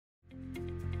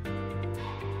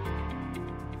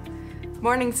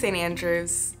Morning, St.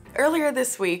 Andrews. Earlier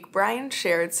this week, Brian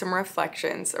shared some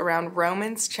reflections around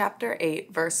Romans chapter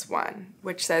 8, verse 1,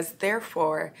 which says,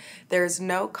 "Therefore, there is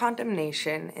no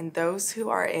condemnation in those who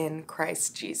are in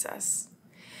Christ Jesus."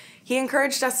 He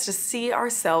encouraged us to see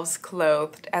ourselves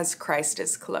clothed as Christ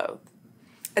is clothed.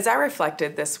 As I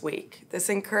reflected this week, this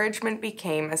encouragement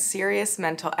became a serious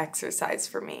mental exercise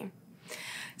for me.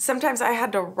 Sometimes I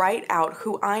had to write out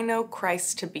who I know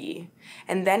Christ to be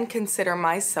and then consider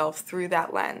myself through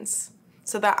that lens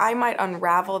so that I might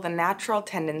unravel the natural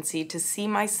tendency to see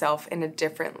myself in a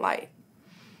different light.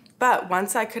 But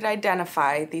once I could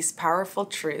identify these powerful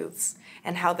truths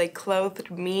and how they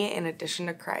clothed me in addition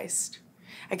to Christ,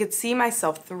 I could see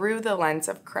myself through the lens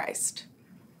of Christ.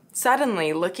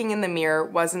 Suddenly, looking in the mirror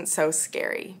wasn't so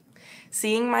scary.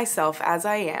 Seeing myself as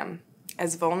I am,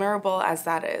 as vulnerable as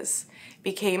that is,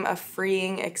 became a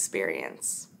freeing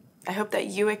experience. I hope that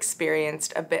you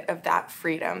experienced a bit of that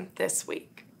freedom this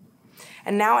week.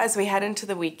 And now, as we head into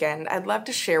the weekend, I'd love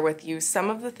to share with you some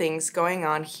of the things going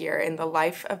on here in the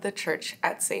life of the church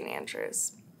at St.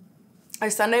 Andrews.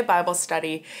 Our Sunday Bible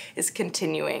study is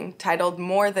continuing, titled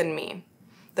More Than Me.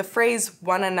 The phrase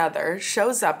one another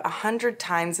shows up 100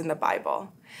 times in the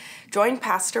Bible. Join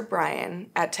Pastor Brian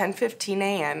at 10:15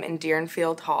 a.m. in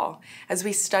Deernfield Hall as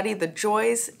we study the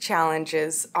joys,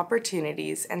 challenges,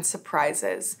 opportunities, and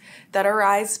surprises that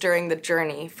arise during the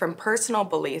journey from personal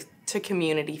belief to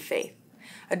community faith,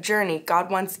 a journey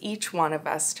God wants each one of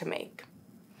us to make.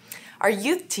 Our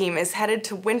youth team is headed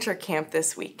to winter camp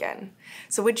this weekend,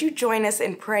 so would you join us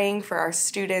in praying for our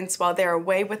students while they're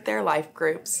away with their life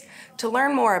groups to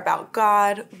learn more about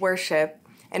God, worship,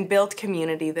 and build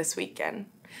community this weekend?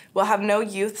 We'll have no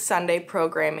Youth Sunday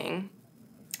programming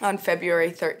on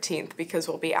February 13th because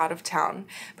we'll be out of town,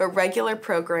 but regular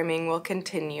programming will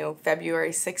continue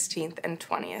February 16th and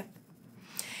 20th.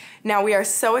 Now, we are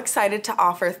so excited to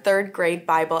offer third grade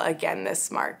Bible again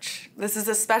this March. This is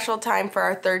a special time for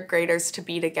our third graders to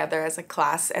be together as a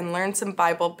class and learn some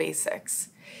Bible basics.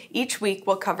 Each week,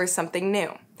 we'll cover something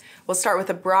new. We'll start with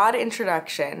a broad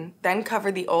introduction, then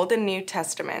cover the Old and New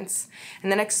Testaments,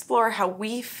 and then explore how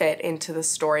we fit into the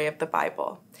story of the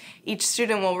Bible. Each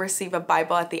student will receive a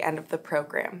Bible at the end of the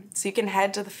program, so you can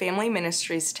head to the Family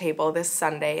Ministries table this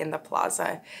Sunday in the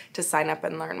plaza to sign up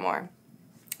and learn more.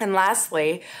 And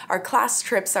lastly, our class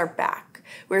trips are back.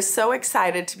 We're so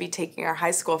excited to be taking our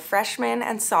high school freshmen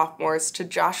and sophomores to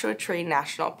Joshua Tree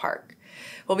National Park.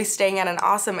 We'll be staying at an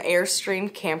awesome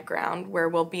Airstream campground where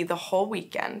we'll be the whole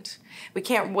weekend. We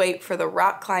can't wait for the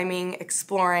rock climbing,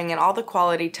 exploring, and all the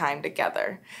quality time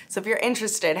together. So if you're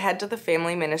interested, head to the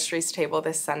Family Ministries table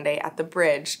this Sunday at the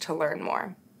bridge to learn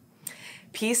more.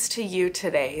 Peace to you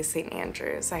today, St.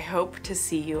 Andrews. I hope to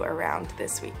see you around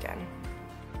this weekend.